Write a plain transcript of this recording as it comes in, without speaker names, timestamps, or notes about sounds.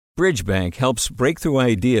Bridgebank helps breakthrough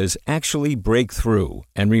ideas actually break through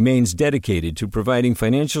and remains dedicated to providing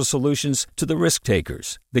financial solutions to the risk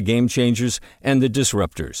takers, the game changers, and the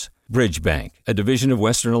disruptors. Bridgebank, a division of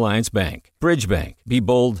Western Alliance Bank. Bridgebank. Be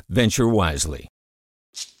bold, venture wisely.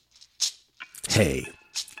 Hey,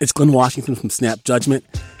 it's Glenn Washington from Snap Judgment.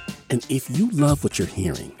 And if you love what you're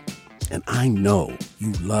hearing, and I know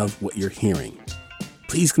you love what you're hearing,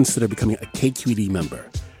 please consider becoming a KQED member.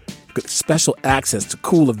 You get special access to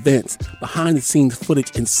cool events, behind-the-scenes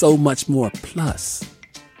footage, and so much more. Plus,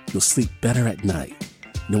 you'll sleep better at night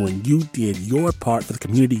knowing you did your part for the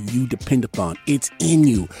community you depend upon. It's in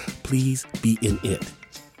you. Please be in it.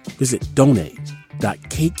 Visit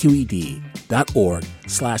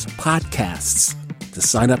donate.kqed.org/podcasts to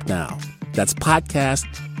sign up now. That's podcast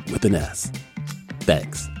with an S.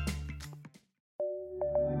 Thanks.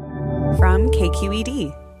 From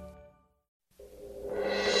KQED.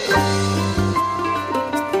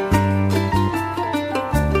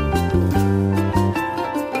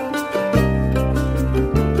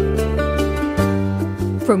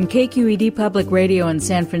 From KQED Public Radio in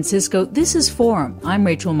San Francisco, this is Forum. I'm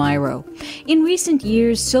Rachel Myrow. In recent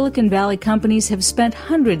years, Silicon Valley companies have spent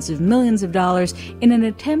hundreds of millions of dollars in an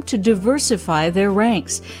attempt to diversify their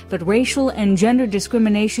ranks. But racial and gender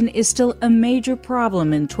discrimination is still a major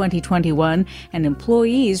problem in 2021, and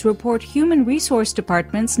employees report human resource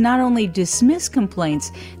departments not only dismiss complaints,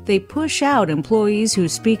 they push out employees who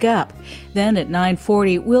speak up. Then at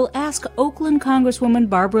 9:40, we'll ask Oakland Congresswoman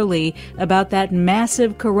Barbara Lee about that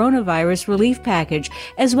massive coronavirus relief package,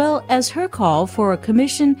 as well as her call for a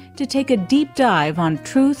commission to take a deep dive on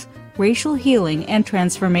truth, racial healing, and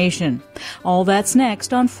transformation. All that's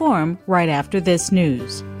next on Forum right after this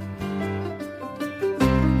news.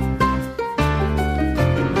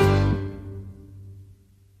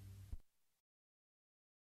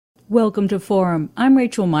 Welcome to Forum. I'm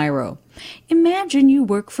Rachel Myrow. Imagine you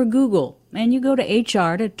work for Google and you go to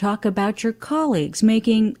HR to talk about your colleagues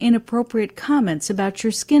making inappropriate comments about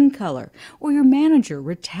your skin color, or your manager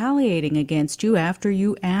retaliating against you after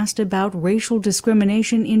you asked about racial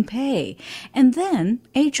discrimination in pay. And then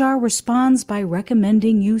HR responds by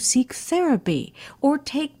recommending you seek therapy or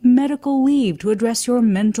take medical leave to address your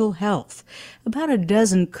mental health. About a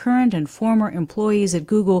dozen current and former employees at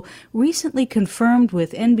Google recently confirmed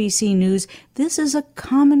with NBC News this is a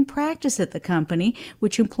common practice at the company,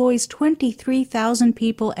 which employs 23,000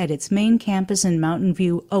 people at its main campus in Mountain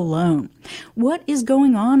View alone. What is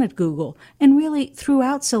going on at Google and really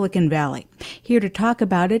throughout Silicon Valley? Here to talk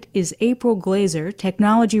about it is April Glaser,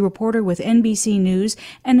 technology reporter with NBC News,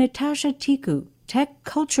 and Natasha Tiku, tech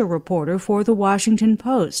culture reporter for The Washington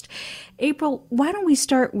Post. April, why don't we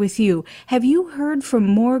start with you? Have you heard from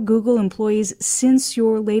more Google employees since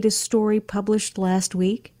your latest story published last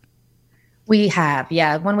week? We have,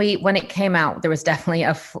 yeah. When it came out, there was definitely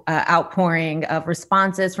a outpouring of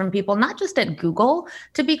responses from people, not just at Google,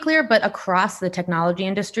 to be clear, but across the technology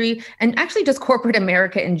industry and actually just corporate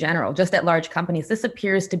America in general, just at large companies. This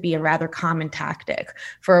appears to be a rather common tactic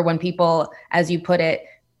for when people, as you put it,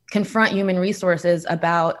 confront human resources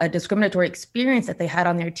about a discriminatory experience that they had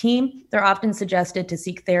on their team. They're often suggested to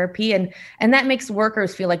seek therapy, and that makes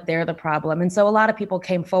workers feel like they're the problem. And so a lot of people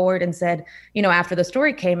came forward and said, after the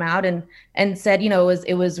story came out and said,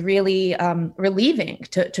 it was really relieving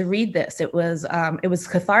to read this. It was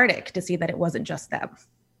cathartic to see that it wasn't just them.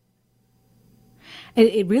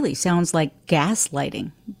 It really sounds like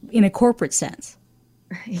gaslighting in a corporate sense.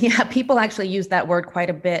 Yeah, people actually used that word quite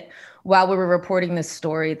a bit while we were reporting this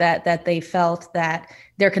story, that they felt that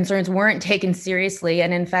their concerns weren't taken seriously.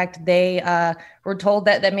 And in fact, they were told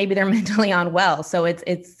that maybe they're mentally unwell. So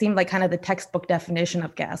it seemed like kind of the textbook definition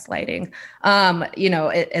of gaslighting,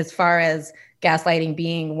 as far as gaslighting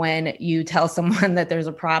being when you tell someone that there's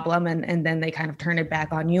a problem and then they kind of turn it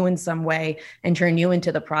back on you in some way and turn you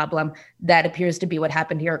into the problem. That appears to be what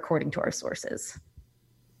happened here, according to our sources.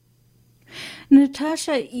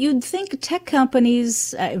 Natasha, you'd think tech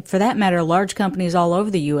companies, for that matter, large companies all over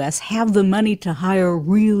the U.S., have the money to hire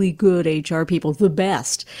really good HR people, the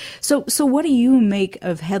best. So what do you make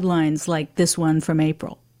of headlines like this one from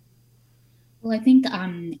April? Well, I think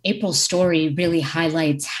April's story really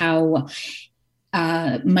highlights how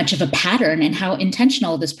much of a pattern and how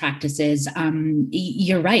intentional this practice is.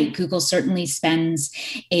 You're right. Google certainly spends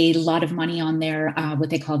a lot of money on their what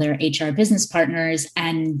they call their HR business partners.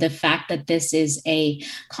 And the fact that this is a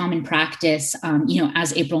common practice,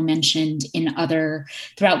 as April mentioned,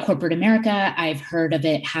 throughout corporate America, I've heard of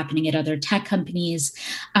it happening at other tech companies,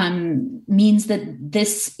 means that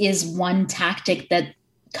this is one tactic that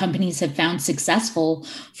companies have found successful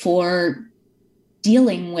for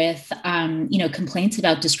dealing with, complaints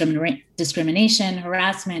about discrimination,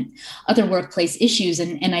 harassment, other workplace issues.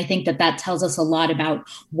 And I think that tells us a lot about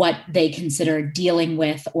what they consider dealing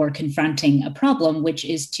with or confronting a problem, which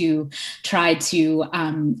is to try to,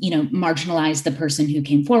 marginalize the person who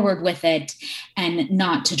came forward with it and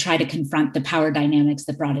not to try to confront the power dynamics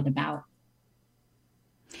that brought it about.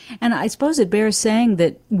 And I suppose it bears saying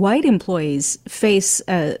that white employees face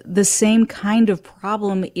the same kind of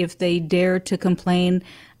problem if they dare to complain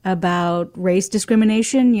about race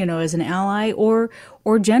discrimination, as an ally, or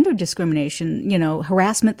gender discrimination,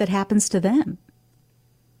 harassment that happens to them.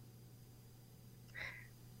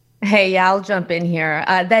 Hey, yeah, I'll jump in here.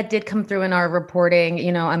 That did come through in our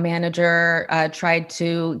reporting. A manager tried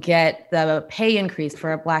to get the pay increase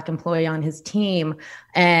for a Black employee on his team.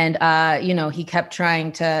 And, he kept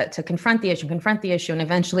trying to confront the issue. And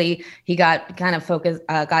eventually he got kind of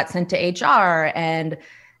got sent to HR.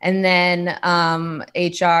 And then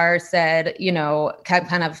HR said, kept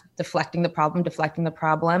kind of deflecting the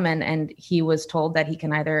problem. And he was told that he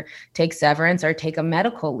can either take severance or take a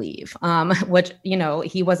medical leave, which,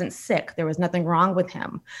 he wasn't sick. There was nothing wrong with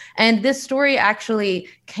him. And this story actually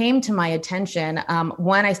came to my attention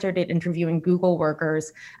when I started interviewing Google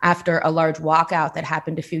workers after a large walkout that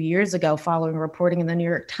happened a few years ago following reporting in the New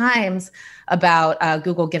York Times about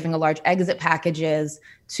Google giving a large exit packages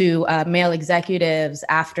to male executives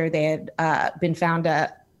after they had been found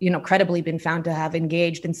to, credibly been found to have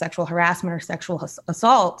engaged in sexual harassment or sexual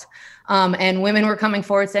assault. And women were coming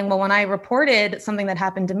forward saying, well, when I reported something that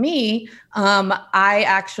happened to me, I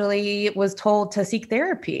actually was told to seek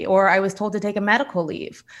therapy, or I was told to take a medical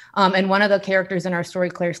leave. And one of the characters in our story,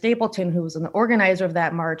 Claire Stapleton, who was an organizer of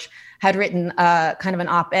that march, had written kind of an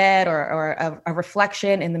op-ed or a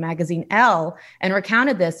reflection in the magazine Elle and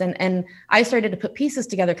recounted this. And I started to put pieces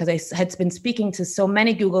together because I had been speaking to so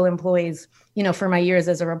many Google employees, for my years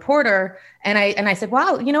as a reporter. And I said,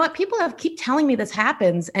 wow, you know what? People keep telling me this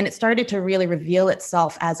happens. And it started to really reveal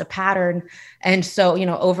itself as a pattern. And so,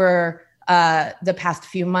 over the past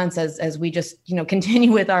few months, as we just,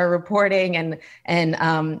 continue with our reporting and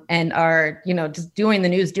our, just doing the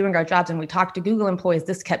news, doing our jobs, and we talked to Google employees,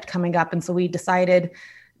 this kept coming up. And so we decided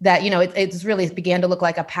that, it's really began to look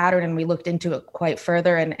like a pattern, and we looked into it quite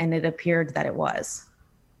further, and it appeared that it was.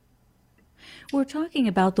 We're talking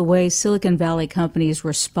about the way Silicon Valley companies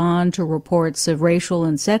respond to reports of racial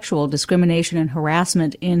and sexual discrimination and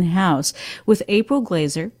harassment in-house with April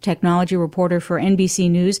Glaser, technology reporter for NBC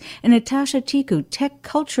News, and Natasha Tiku, tech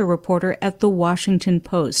culture reporter at The Washington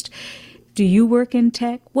Post. Do you work in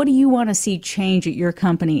tech? What do you want to see change at your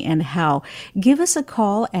company, and how? Give us a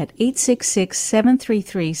call at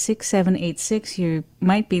 866-733-6786. You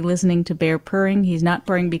might be listening to Bear purring. He's not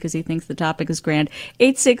purring because he thinks the topic is grand.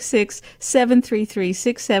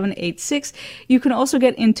 866-733-6786. You can also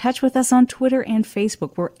get in touch with us on Twitter and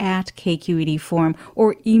Facebook. We're at KQED Forum,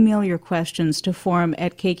 or email your questions to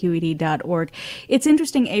forum@kqed.org. It's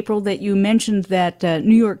interesting, April, that you mentioned that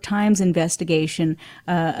New York Times investigation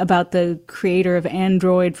about the creator of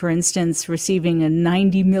Android, for instance, receiving a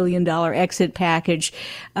 $90 million exit package,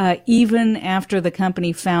 even after the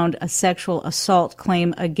company found a sexual assault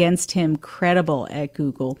claim against him credible at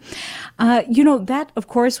Google. That, of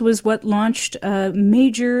course, was what launched a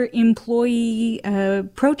major employee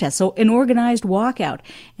protest, so an organized walkout.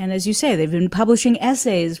 And as you say, they've been publishing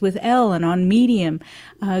essays with Elle and on Medium,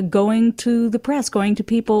 going to the press, going to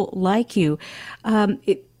people like you.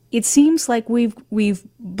 It seems like we've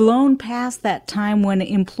blown past that time when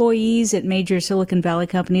employees at major Silicon Valley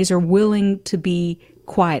companies are willing to be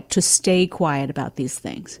quiet, to stay quiet about these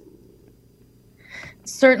things.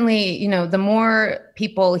 Certainly, the more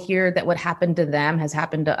people hear that what happened to them has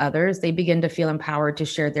happened to others, they begin to feel empowered to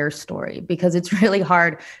share their story, because it's really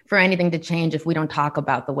hard for anything to change if we don't talk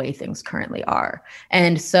about the way things currently are.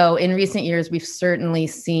 And so in recent years, we've certainly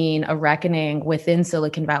seen a reckoning within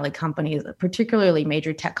Silicon Valley companies, particularly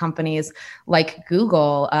major tech companies like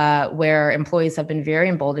Google, where employees have been very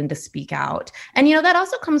emboldened to speak out. And, that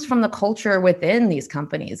also comes from the culture within these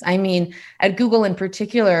companies. I mean, at Google in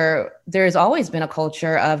particular, there's always been a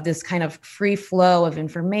culture of this kind of free flow of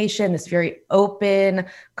information, this very open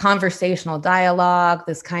conversational dialogue,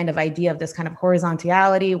 this kind of idea of this kind of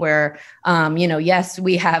horizontality where, yes,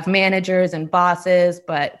 we have managers and bosses,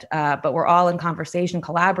 but we're all in conversation,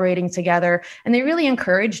 collaborating together. And they really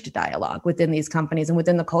encouraged dialogue within these companies and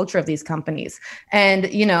within the culture of these companies. And,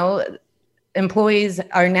 employees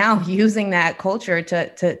are now using that culture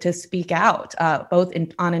to speak out, both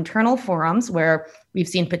on internal forums where we've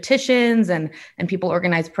seen petitions and people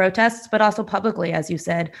organize protests, but also publicly, as you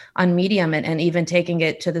said, on Medium, and even taking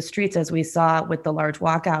it to the streets, as we saw with the large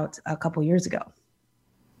walkout a couple years ago.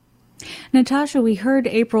 Natasha, we heard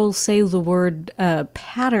April say the word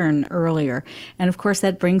pattern earlier. And of course,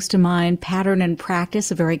 that brings to mind pattern and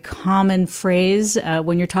practice, a very common phrase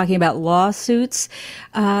when you're talking about lawsuits.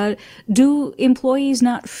 Do employees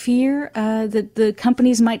not fear that the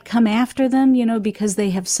companies might come after them, because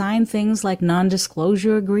they have signed things like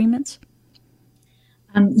non-disclosure agreements?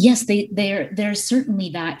 Yes, there's certainly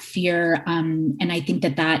that fear. And I think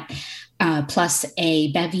that plus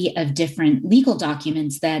a bevy of different legal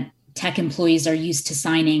documents that tech employees are used to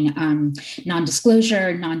signing,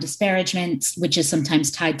 non-disclosure, non-disparagement, which is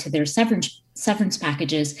sometimes tied to their severance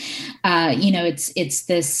packages. It's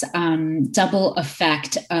this double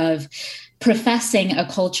effect of professing a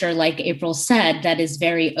culture, like April said, that is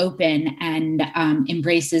very open and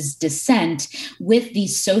embraces dissent with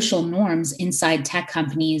these social norms inside tech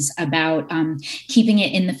companies about keeping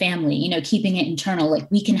it in the family, keeping it internal. Like,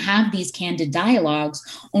 we can have these candid dialogues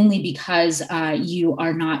only because you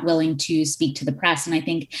are not willing to speak to the press. And I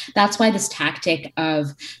think that's why this tactic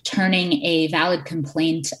of turning a valid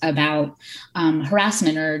complaint about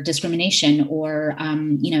harassment or discrimination or,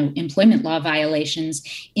 employment law violations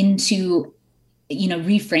into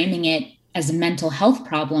reframing it as a mental health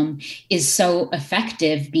problem is so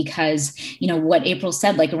effective, because, what April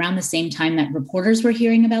said, like around the same time that reporters were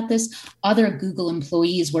hearing about this, other Google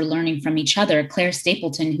employees were learning from each other. Claire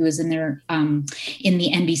Stapleton, who was in the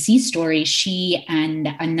NBC story, she and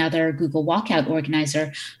another Google walkout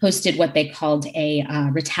organizer hosted what they called a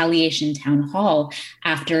retaliation town hall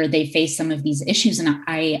after they faced some of these issues. And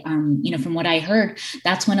I from what I heard,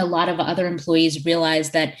 that's when a lot of other employees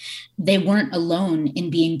realized that they weren't alone in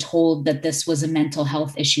being told that this was a mental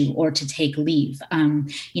health issue or to take leave.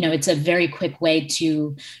 It's a very quick way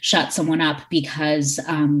to shut someone up because,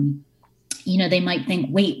 they might think,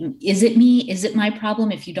 wait, is it me? Is it my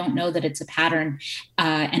problem? If you don't know that it's a pattern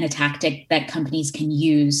and a tactic that companies can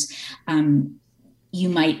use, you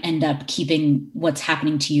might end up keeping what's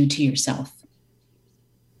happening to you to yourself.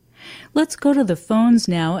 Let's go to the phones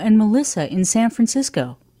now. And Melissa in San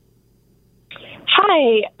Francisco.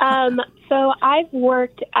 Hi. So I've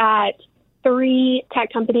worked at 3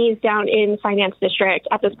 tech companies down in Finance District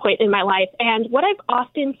at this point in my life. And what I've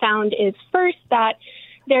often found is, first, that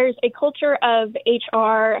there's a culture of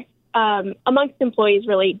HR amongst employees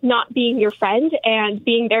really not being your friend and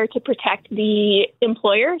being there to protect the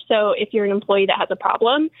employer. So if you're an employee that has a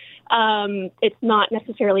problem, it's not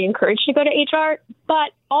necessarily encouraged to go to HR,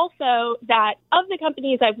 but also that of the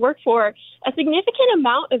companies I've worked for, a significant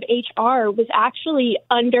amount of HR was actually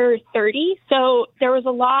under 30. So there was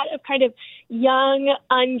a lot of kind of young,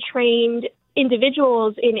 untrained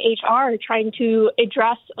individuals in HR trying to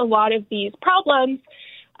address a lot of these problems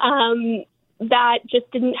that just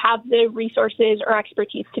didn't have the resources or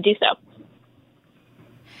expertise to do so.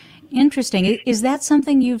 Interesting. Is that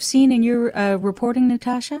something you've seen in your reporting,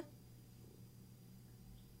 Natasha?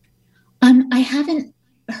 I haven't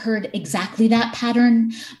heard exactly that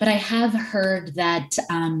pattern, but I have heard that,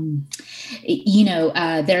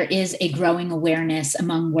 there is a growing awareness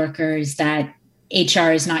among workers that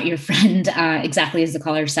HR is not your friend, exactly as the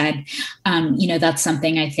caller said. That's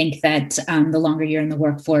something I think that the longer you're in the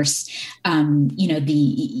workforce,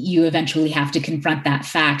 you eventually have to confront that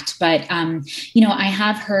fact. But, I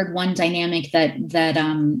have heard one dynamic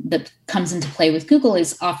that comes into play with Google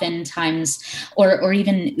is oftentimes, or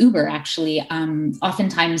even Uber actually,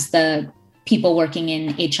 oftentimes the people working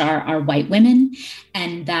in HR are white women,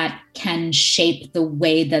 and that can shape the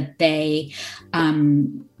way that they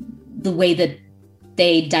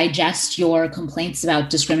digest your complaints about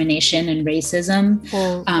discrimination and racism.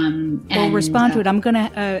 We'll respond to it. I'm going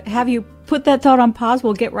to have you put that thought on pause.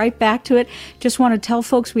 We'll get right back to it. Just want to tell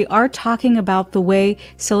folks we are talking about the way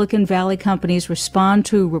Silicon Valley companies respond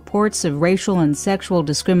to reports of racial and sexual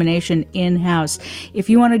discrimination in-house. If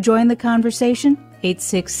you want to join the conversation,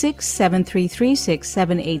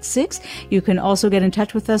 866-733-6786. You can also get in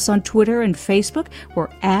touch with us on Twitter and Facebook. We're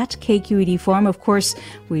at KQED Forum. Of course,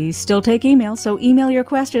 we still take email, so email your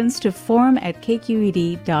questions to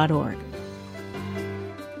forum@kqed.org.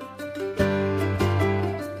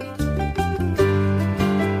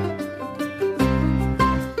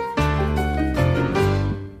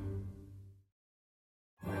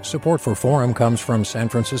 Support for Forum comes from San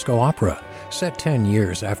Francisco Opera. Set 10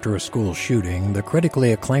 years after a school shooting, the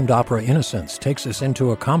critically acclaimed opera Innocence takes us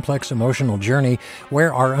into a complex emotional journey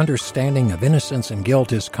where our understanding of innocence and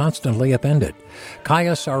guilt is constantly upended.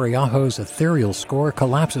 Kaya Sariaho's ethereal score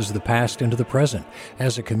collapses the past into the present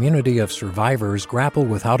as a community of survivors grapple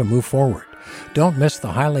with how to move forward. Don't miss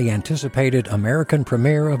the highly anticipated American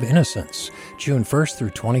premiere of Innocence, June 1st through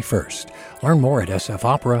 21st. Learn more at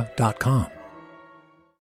sfopera.com.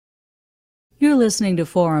 You're listening to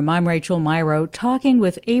Forum. I'm Rachel Myrow, talking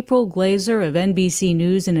with April Glaser of NBC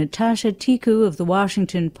News and Natasha Tiku of The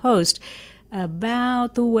Washington Post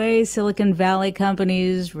about the way Silicon Valley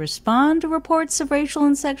companies respond to reports of racial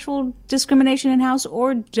and sexual discrimination in-house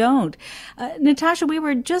or don't. Natasha, we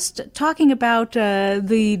were just talking about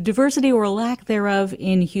the diversity or lack thereof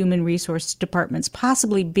in human resource departments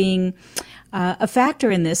possibly being a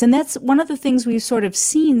factor in this. And that's one of the things we've sort of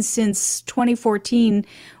seen since 2014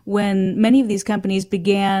 when many of these companies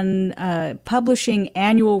began publishing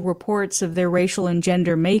annual reports of their racial and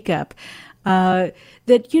gender makeup.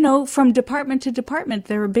 That, you know, from department to department,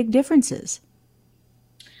 there are big differences.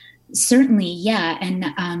 Certainly, yeah. And,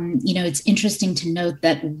 it's interesting to note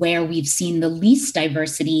that where we've seen the least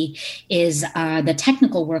diversity is the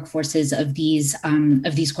technical workforces of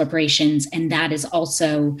these corporations. And that is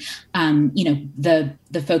also,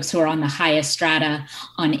 the folks who are on the highest strata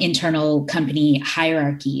on internal company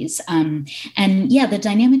hierarchies. The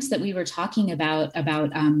dynamics that we were talking about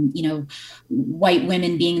white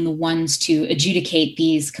women being the ones to adjudicate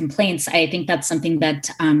these complaints, I think that's something that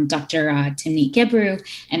Dr. Timnit Gebru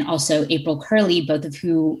and also April Curley, both of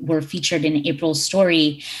who were featured in April's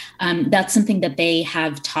story, that's something that they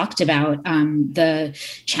have talked about, the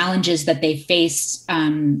challenges that they face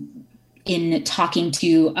in talking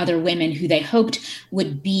to other women who they hoped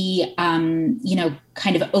would be,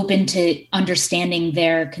 kind of open to understanding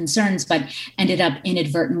their concerns, but ended up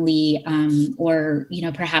inadvertently or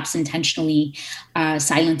perhaps intentionally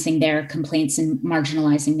silencing their complaints and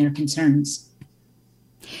marginalizing their concerns.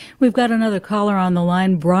 We've got another caller on the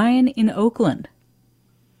line, Brian in Oakland.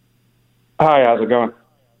 Hi, how's it going?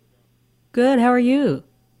 Good, how are you?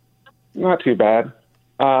 Not too bad.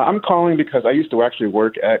 I'm calling because I used to actually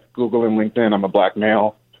work at Google and LinkedIn. I'm a black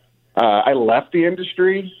male. I left the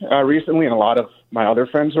industry recently, and a lot of my other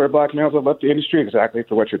friends who are black males have left the industry exactly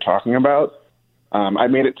for what you're talking about. I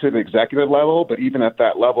made it to the executive level, but even at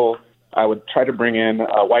that level, I would try to bring in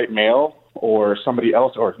a white male or somebody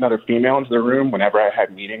else or another female into the room whenever I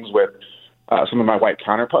had meetings with some of my white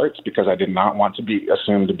counterparts, because I did not want to be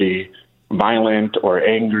assumed to be violent or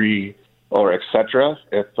angry or et cetera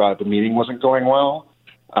if the meeting wasn't going well.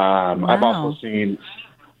 Wow. I've also seen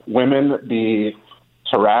women be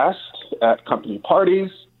harassed at company parties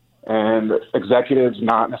and executives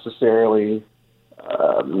not necessarily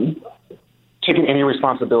taking any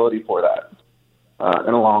responsibility for that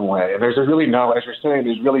in a long way. And there's really no, as you're saying,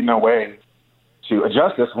 there's really no way to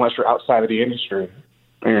adjust this unless you're outside of the industry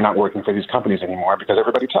and you're not working for these companies anymore, because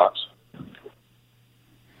everybody talks.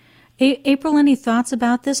 April, any thoughts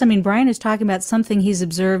about this? I mean, Brian is talking about something he's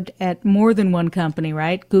observed at more than one company,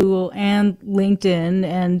 right? Google and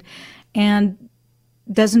LinkedIn, and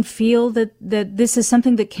doesn't feel that this is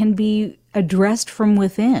something that can be addressed from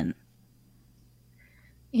within.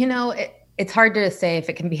 It's hard to say if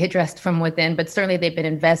it can be addressed from within, but certainly they've been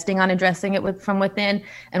investing on addressing it from within,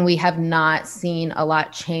 and we have not seen a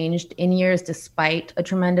lot changed in years despite a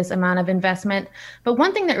tremendous amount of investment. But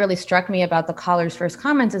one thing that really struck me about the caller's first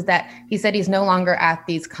comments is that he said he's no longer at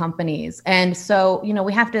these companies. And so,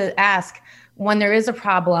 we have to ask, when there is a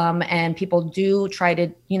problem and people do try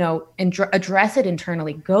to, address it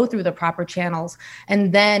internally, go through the proper channels,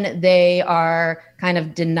 and then they are kind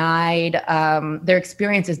of denied, their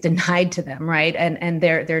experience is denied to them, right? And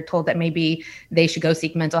they're told that maybe they should go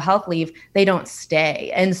seek mental health leave, they don't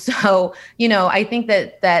stay. And so, I think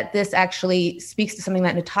that this actually speaks to something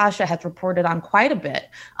that Natasha has reported on quite a bit,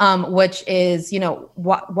 which is,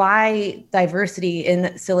 why diversity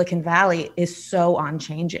in Silicon Valley is so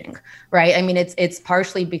unchanging, right? I mean, it's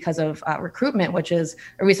partially because of recruitment, which is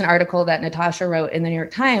a recent article that Natasha wrote in the New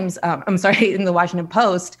York Times, in the Washington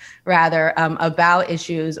Post, rather, about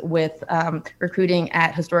issues with recruiting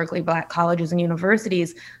at historically Black colleges and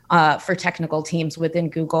universities for technical teams within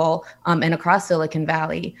Google and across Silicon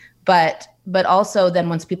Valley. But also then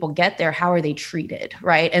once people get there, how are they treated,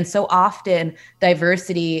 right? And so often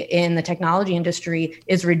diversity in the technology industry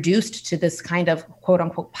is reduced to this kind of quote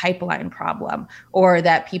unquote pipeline problem, or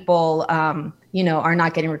that people, are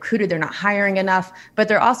not getting recruited, they're not hiring enough. But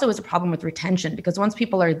there also is a problem with retention, because once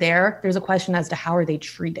people are there, there's a question as to how are they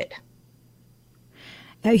treated.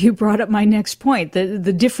 You brought up my next point,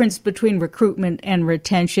 the difference between recruitment and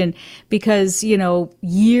retention, because,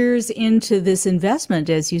 years into this investment,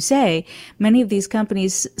 as you say, many of these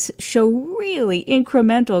companies show really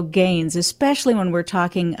incremental gains, especially when we're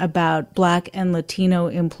talking about Black and Latino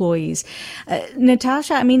employees.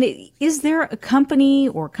 Natasha, I mean, is there a company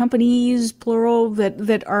or companies, plural,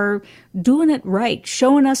 that are doing it right,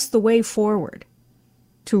 showing us the way forward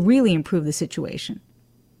to really improve the situation?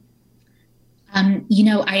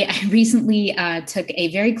 I recently took a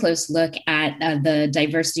very close look at the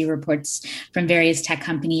diversity reports from various tech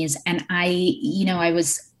companies, and I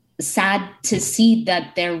was sad to see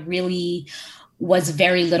that there really was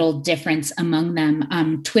very little difference among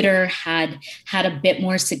them. Twitter had a bit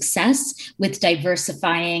more success with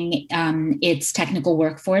diversifying its technical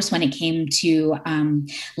workforce when it came to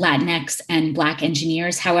Latinx and Black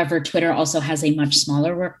engineers. However, Twitter also has a much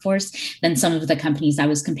smaller workforce than some of the companies I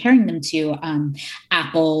was comparing them to: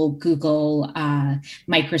 Apple, Google,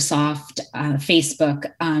 Microsoft,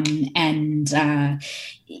 Facebook,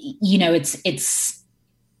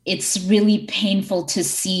 it's really painful to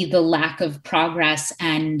see the lack of progress.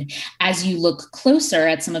 And as you look closer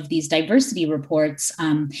at some of these diversity reports,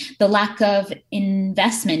 the lack of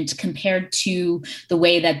investment compared to the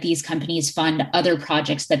way that these companies fund other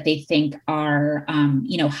projects that they think are,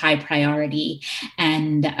 high priority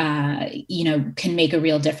and, can make a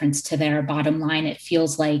real difference to their bottom line. It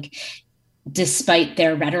feels like despite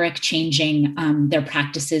their rhetoric changing, their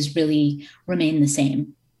practices really remain the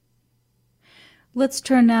same. Let's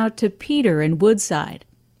turn now to Peter in Woodside.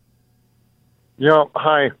 Yeah,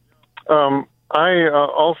 hi. I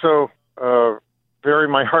also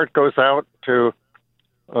my heart goes out to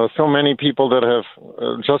so many people that have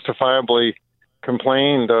justifiably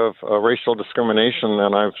complained of racial discrimination,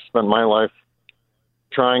 and I've spent my life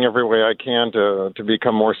trying every way I can to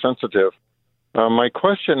become more sensitive. My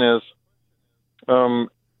question is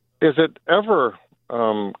it ever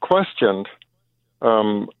questioned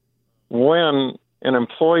when an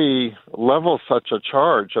employee levels such a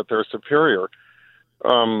charge at their superior?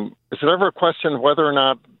 Is it ever questioned whether or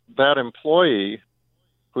not that employee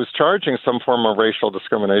who's charging some form of racial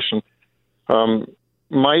discrimination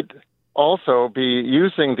might also be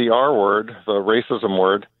using the R word, the racism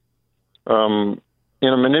word,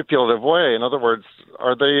 in a manipulative way? In other words,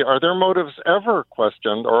 are their motives ever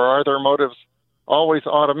questioned, or are their motives always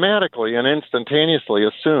automatically and instantaneously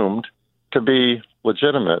assumed to be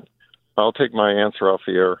legitimate? I'll take my answer off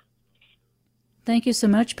the air. Thank you so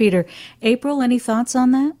much, Peter. April, any thoughts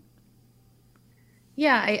on that?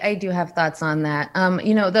 Yeah, I do have thoughts on that.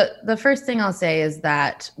 The first thing I'll say is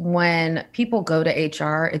that when people go to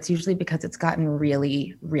HR, it's usually because it's gotten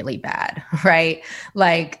really, really bad, right?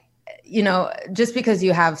 Like, just because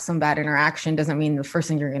you have some bad interaction doesn't mean the first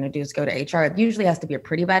thing you're going to do is go to HR. It usually has to be a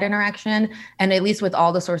pretty bad interaction. And at least with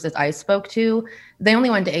all the sources I spoke to, they only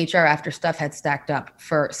went to HR after stuff had stacked up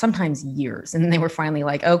for sometimes years. And they were finally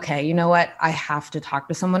like, okay, you know what? I have to talk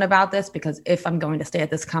to someone about this, because if I'm going to stay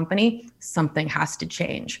at this company, something has to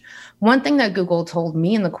change. One thing that Google told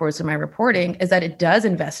me in the course of my reporting is that it does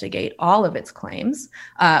investigate all of its claims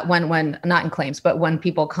when not in claims, but when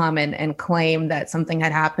people come in and claim that something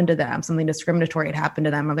had happened to them, something discriminatory had happened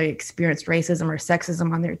to them, or they experienced racism or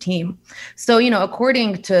sexism on their team. So,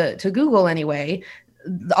 according to Google anyway,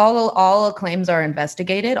 all claims are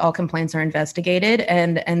investigated, all complaints are investigated,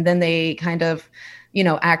 and then they kind of,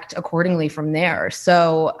 act accordingly from there.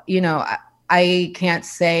 So, I can't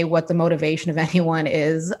say what the motivation of anyone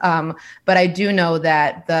is, but I do know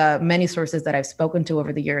that the many sources that I've spoken to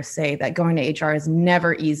over the years say that going to HR is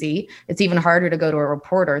never easy. It's even harder to go to a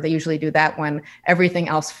reporter. They usually do that when everything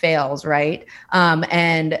else fails, right?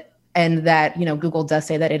 And that, Google does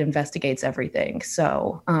say that it investigates everything.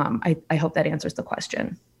 So I hope that answers the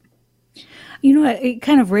question. It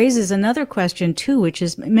kind of raises another question, too, which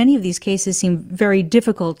is many of these cases seem very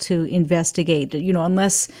difficult to investigate,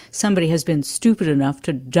 unless somebody has been stupid enough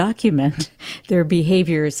to document their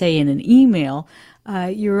behavior, say, in an email.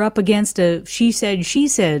 You're up against a she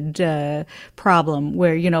said problem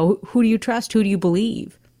where, who do you trust? Who do you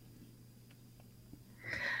believe?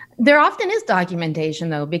 There often is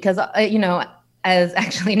documentation, though, because, as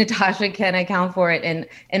actually Natasha can account for it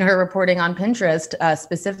in her reporting on Pinterest,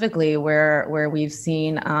 specifically where we've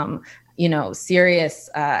seen, serious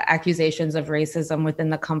accusations of racism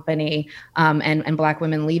within the company and Black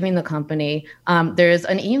women leaving the company. There's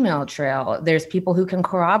an email trail. There's people who can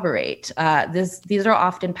corroborate. These are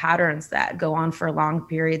often patterns that go on for long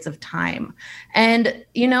periods of time. And,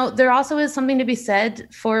 there also is something to be said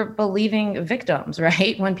for believing victims,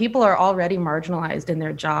 right? When people are already marginalized in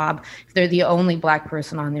their job, if they're the only Black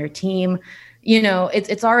person on their team,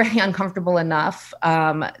 it's already uncomfortable enough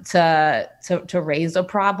to raise a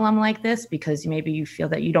problem like this, because maybe you feel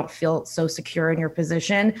that you don't feel so secure in your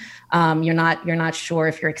position. You're not sure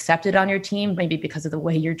if you're accepted on your team, maybe because of the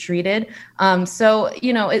way you're treated.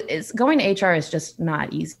 It's going to HR is just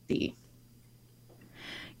not easy.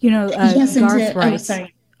 Garth writes.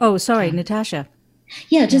 Sorry. Oh, sorry, Natasha.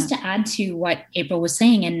 Yeah, just to add to what April was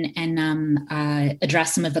saying and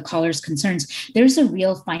address some of the caller's concerns, there's a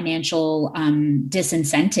real financial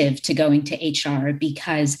disincentive to going to HR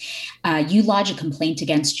because you lodge a complaint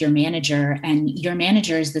against your manager, and your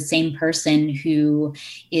manager is the same person who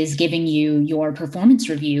is giving you your performance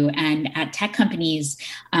review. And at tech companies,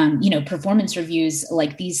 performance reviews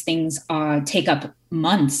like these things take up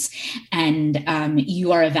months, and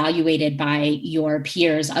you are evaluated by your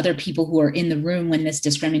peers, other people who are in the room when this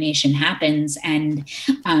discrimination happens. And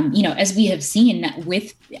as we have seen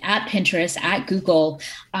at Pinterest, at Google,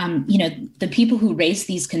 the people who raised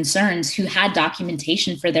these concerns, who had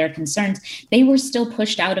documentation for their concerns, they were still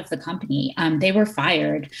pushed out of the company. They were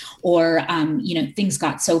fired, or things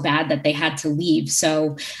got so bad that they had to leave.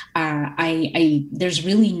 So there's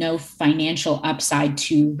really no financial upside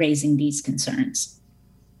to raising these concerns.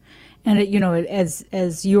 And,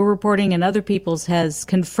 as your reporting and other people's has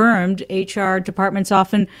confirmed, HR departments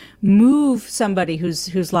often move somebody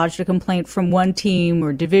who's lodged a complaint from one team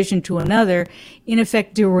or division to another, in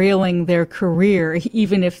effect derailing their career,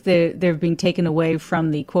 even if they're being taken away from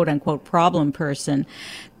the quote-unquote problem person.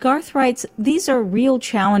 Garth writes, these are real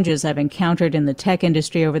challenges I've encountered in the tech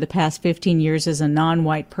industry over the past 15 years as a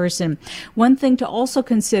non-white person. One thing to also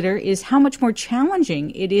consider is how much more challenging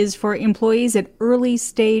it is for employees at early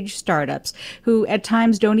stage startups who at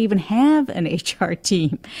times don't even have an HR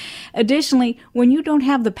team. Additionally, when you don't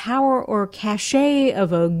have the power or cachet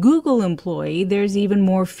of a Google employee, there's even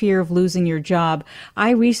more fear of losing your job. I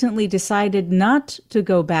recently decided not to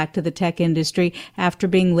go back to the tech industry after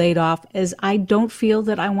being laid off, as I don't feel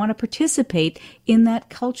that I want to participate in that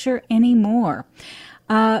culture anymore.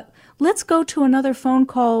 Let's go to another phone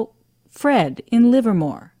call. Fred in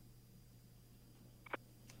Livermore.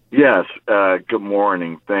 Yes, good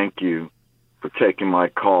morning. Thank you for taking my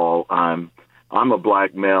call. I'm a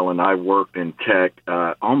black male, and I worked in tech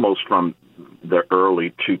almost from the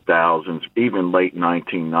early 2000s, even late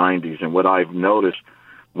 1990s. And what I've noticed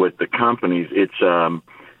with the companies, it's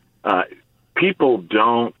people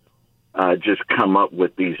don't just come up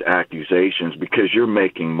with these accusations because you're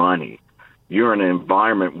making money. You're in an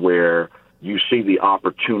environment where you see the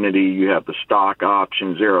opportunity, you have the stock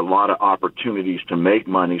options, there are a lot of opportunities to make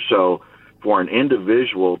money. So for an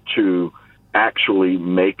individual to actually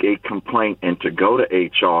make a complaint and to go to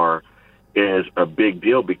HR is a big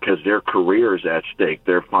deal because their career is at stake,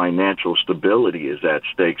 their financial stability is at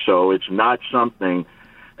stake. So it's not something,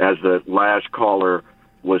 as the last caller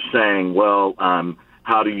was saying, well,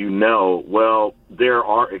 how do you know? Well, there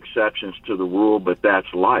are exceptions to the rule, but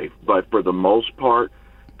that's life. But for the most part,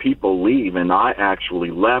 people leave, and I actually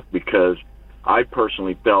left because I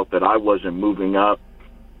personally felt that I wasn't moving up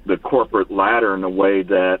the corporate ladder in a way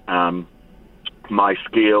that my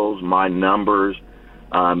skills, my numbers,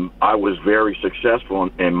 I was very successful,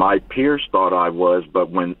 and my peers thought I was, but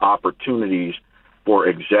when opportunities for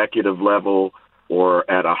executive level or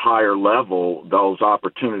at a higher level, those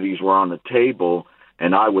opportunities were on the table,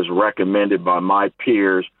 and I was recommended by my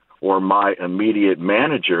peers or my immediate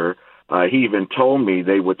manager, he even told me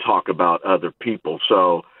they would talk about other people.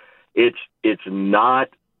 So it's not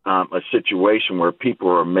a situation where people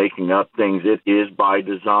are making up things. It is by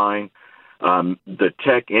design. The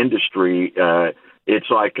tech industry, it's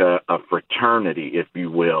like a fraternity, if you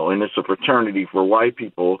will, and it's a fraternity for white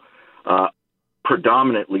people,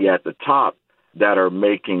 predominantly at the top, that are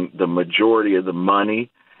making the majority of the money,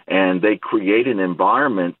 and they create an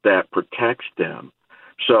environment that protects them.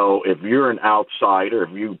 So if you're an outsider,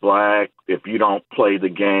 if you black, if you don't play the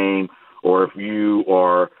game, or if you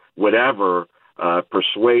are whatever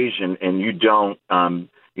persuasion and you don't,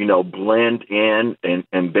 blend in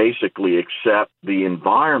and basically accept the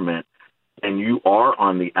environment, and you are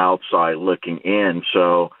on the outside looking in.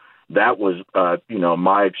 So that was,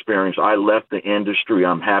 my experience. I left the industry.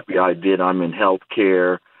 I'm happy I did. I'm in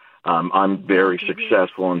healthcare. I'm very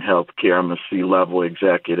successful in healthcare. I'm a C-level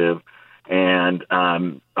executive. And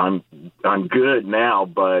I'm good now,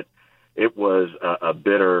 but it was a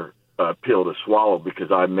bitter pill to swallow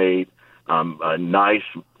because I made a nice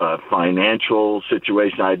financial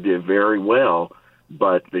situation. I did very well,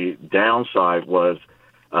 but the downside was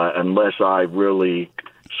unless I really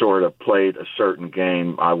sort of played a certain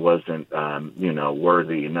game, I wasn't,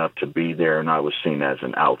 worthy enough to be there, and I was seen as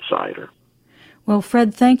an outsider. Well,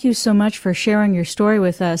 Fred, thank you so much for sharing your story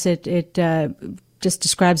with us. It just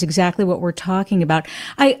describes exactly what we're talking about.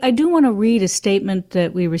 I do want to read a statement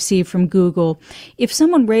that we received from Google. If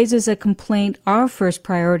someone raises a complaint, our first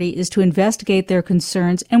priority is to investigate their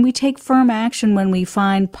concerns, and we take firm action when we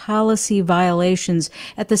find policy violations.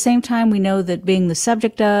 At the same time, we know that being the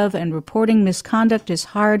subject of and reporting misconduct is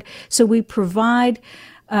hard, so we provide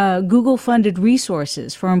Google-funded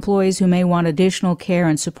resources for employees who may want additional care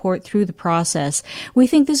and support through the process. We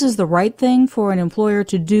think this is the right thing for an employer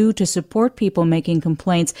to do to support people making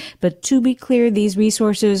complaints, but to be clear, these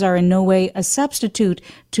resources are in no way a substitute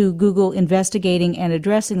to Google investigating and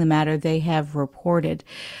addressing the matter they have reported.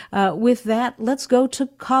 With that, let's go to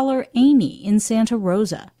caller Amy in Santa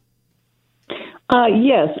Rosa.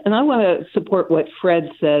 Yes, and I want to support what Fred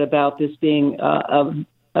said about this being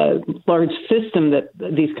a large system that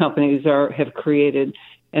these companies have created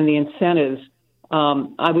and the incentives.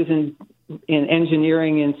 I was in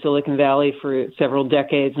engineering in Silicon Valley for several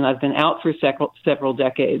decades, and I've been out for several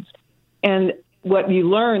decades. And what you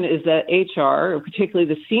learn is that HR, particularly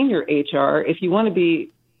the senior HR, if you want to be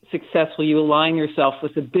successful, you align yourself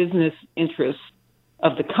with the business interests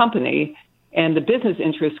of the company, and the business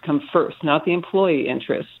interests come first, not the employee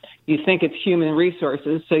interests. You think it's human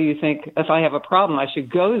resources, so you think if I have a problem, I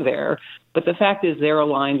should go there. But the fact is they're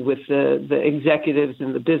aligned with the executives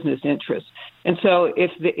and the business interests. And so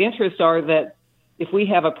if the interests are that if we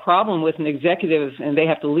have a problem with an executive and they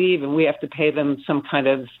have to leave and we have to pay them some kind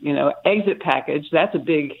of, exit package, that's a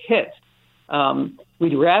big hit.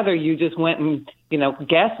 We'd rather you just went and,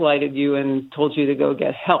 gaslighted you and told you to go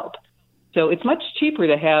get help. So it's much cheaper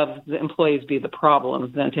to have the employees be the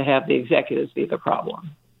problem than to have the executives be the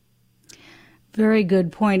problem. Very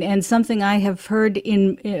good point, and something I have heard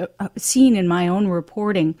seen in my own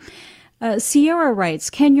reporting. Sierra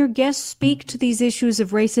writes, can your guests speak to these issues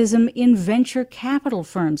of racism in venture capital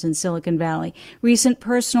firms in Silicon Valley? Recent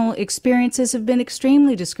personal experiences have been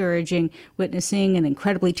extremely discouraging, witnessing an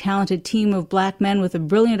incredibly talented team of black men with a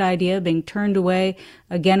brilliant idea being turned away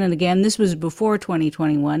again and again. This was before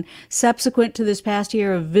 2021. Subsequent to this past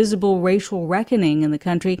year of visible racial reckoning in the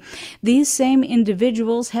country, these same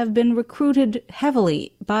individuals have been recruited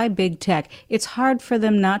heavily by big tech. It's hard for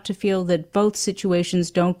them not to feel that both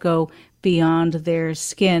situations don't go beyond their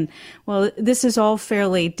skin. Well, this is all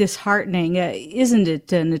fairly disheartening, isn't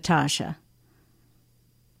it, Natasha?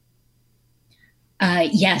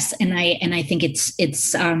 Yes, and I think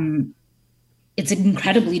it's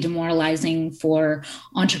incredibly demoralizing for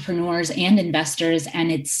entrepreneurs and investors,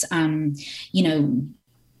 and it's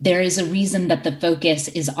there is a reason that the focus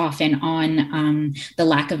is often on the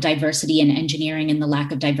lack of diversity in engineering and the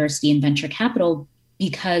lack of diversity in venture capital,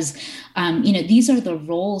 because, these are the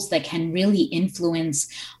roles that can really influence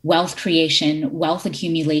wealth creation, wealth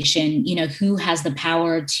accumulation, who has the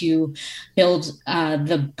power to build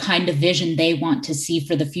the kind of vision they want to see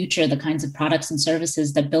for the future, the kinds of products and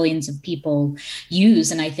services that billions of people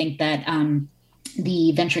use. And I think that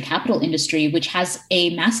the venture capital industry, which has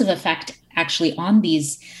a massive effect actually on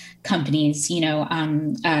these companies,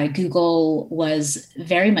 Google was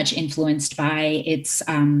very much influenced by its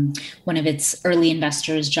one of its early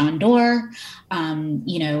investors, John Doerr, and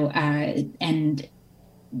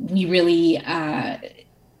we really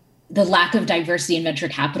the lack of diversity in venture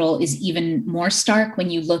capital is even more stark when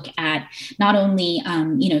you look at not only,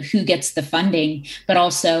 who gets the funding, but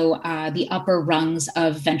also the upper rungs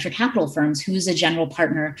of venture capital firms. Who's a general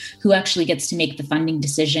partner? Who actually gets to make the funding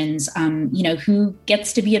decisions? Who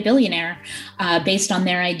gets to be a billionaire based on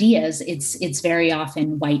their ideas? It's very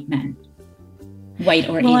often white men. White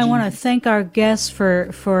or Asian. Well, I want to thank our guests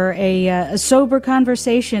for a sober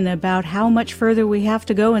conversation about how much further we have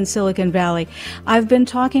to go in Silicon Valley. I've been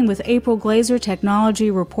talking with April Glaser,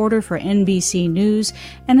 technology reporter for NBC News,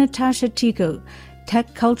 and Natasha Tiku,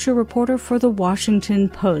 tech culture reporter for The Washington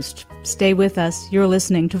Post. Stay with us. You're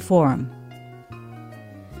listening to Forum.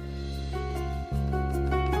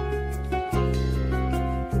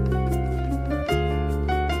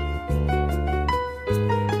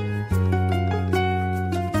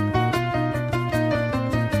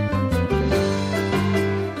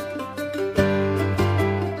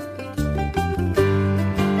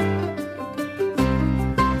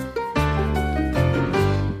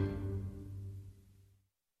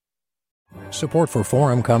 Support for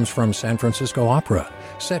Forum comes from San Francisco Opera.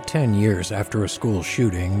 Set 10 years after a school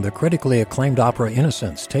shooting, the critically acclaimed opera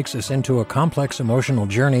Innocence takes us into a complex emotional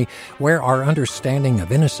journey where our understanding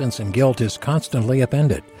of innocence and guilt is constantly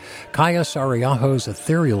upended. Kaya Sariaho's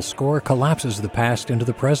ethereal score collapses the past into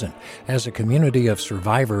the present as a community of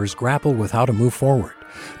survivors grapple with how to move forward.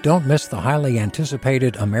 Don't miss the highly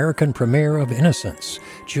anticipated American premiere of Innocence,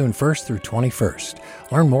 June 1st through 21st.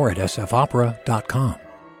 Learn more at sfopera.com.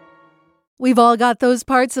 We've all got those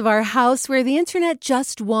parts of our house where the internet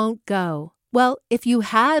just won't go. Well, if you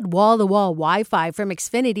had wall-to-wall Wi-Fi from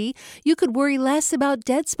Xfinity, you could worry less about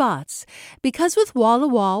dead spots. Because with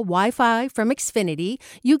wall-to-wall Wi-Fi from Xfinity,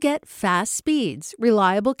 you get fast speeds,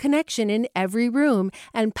 reliable connection in every room,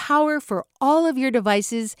 and power for all of your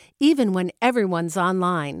devices, even when everyone's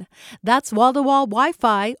online. That's wall-to-wall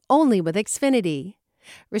Wi-Fi only with Xfinity.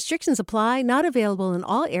 Restrictions apply, not available in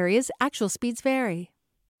all areas. Actual speeds vary.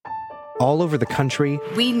 All over the country,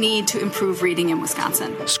 we need to improve reading in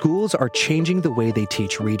Wisconsin. Schools are changing the way they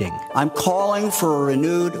teach reading. I'm calling for a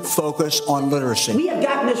renewed focus on literacy. We have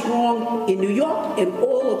gotten this wrong in New York and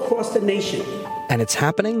all across the nation. And it's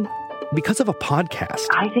happening because of a podcast.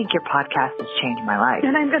 I think your podcast has changed my life.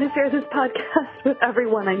 And I'm going to share this podcast with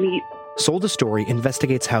everyone I meet. Sold a Story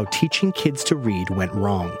investigates how teaching kids to read went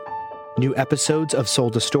wrong. New episodes of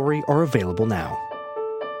Sold a Story are available now.